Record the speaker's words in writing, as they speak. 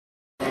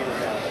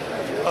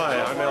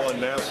Alan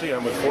Massey.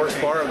 I'm with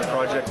Forespar. I'm the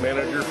project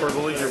manager for the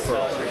Leisure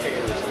Furl.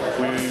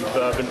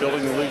 We've been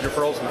building the Leisure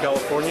Furls in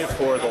California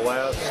for the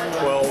last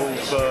 12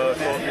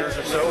 years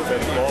or so. We've been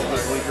involved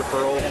with Leisure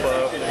Furl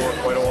for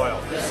quite a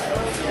while.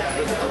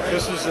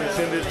 This is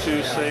intended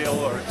to sail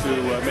or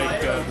to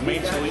make the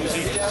mainsail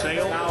easy to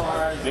sail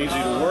and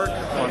easy to work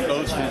on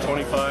boats from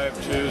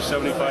 25 to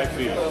 75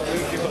 feet.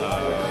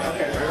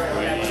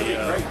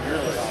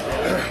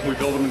 We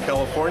build them in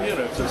California,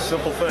 and it's a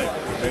simple thing.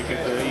 Make it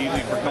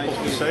easy for couples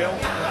to sail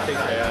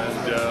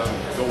and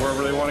go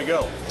wherever they want to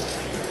go.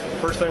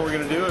 First thing we're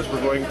going to do is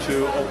we're going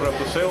to open up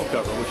the sail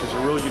cover, which is a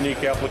real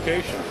unique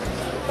application.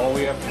 All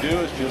we have to do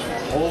is just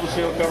hold the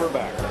sail cover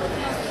back.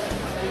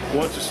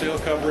 Once the sail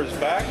cover is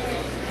back,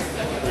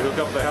 we hook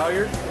up the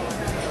halyard,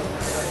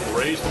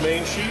 raise the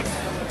main sheet,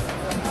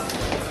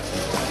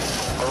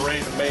 or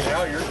raise the main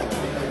halyard,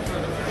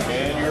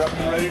 and you're up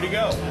and ready to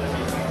go.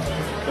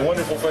 The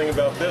wonderful thing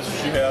about this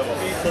is you have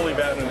a fully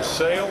battened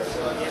sail.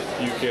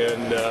 You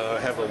can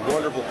have a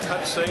wonderful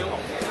cut sail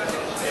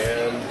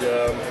and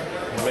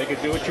make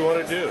it do what you want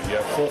to do. You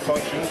have full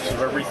functions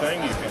of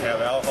everything. You can have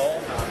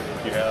alcohol.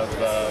 You have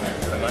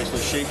a nicely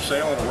shaped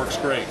sail, and it works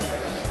great.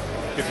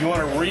 If you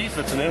want to reef,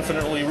 it's an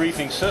infinitely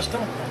reefing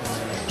system.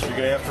 You're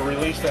going to have to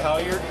release the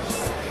halyard,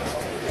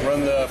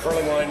 run the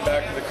furling line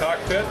back to the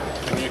cockpit,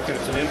 and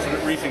it's an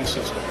infinite reefing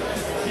system.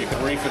 You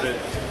can reef it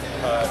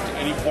at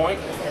any point,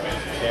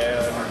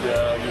 and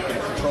you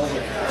can control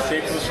the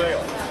shape of the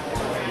sail.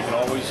 You can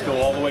always go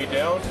all the way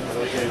down.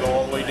 You can go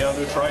all the way down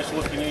to a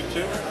trysail if you need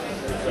to,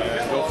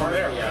 and go from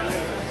there.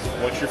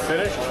 Once you're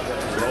finished,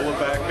 roll it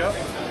back up,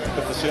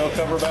 put the sail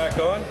cover back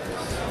on,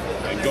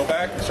 and go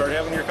back and start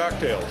having your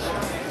cocktails.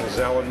 This is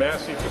Alan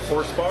Massey for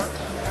Forespar.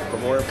 For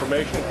more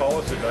information, call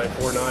us at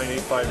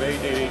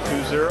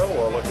 949-858-8820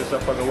 or look us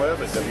up on the web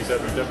at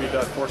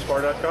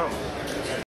www.forespar.com.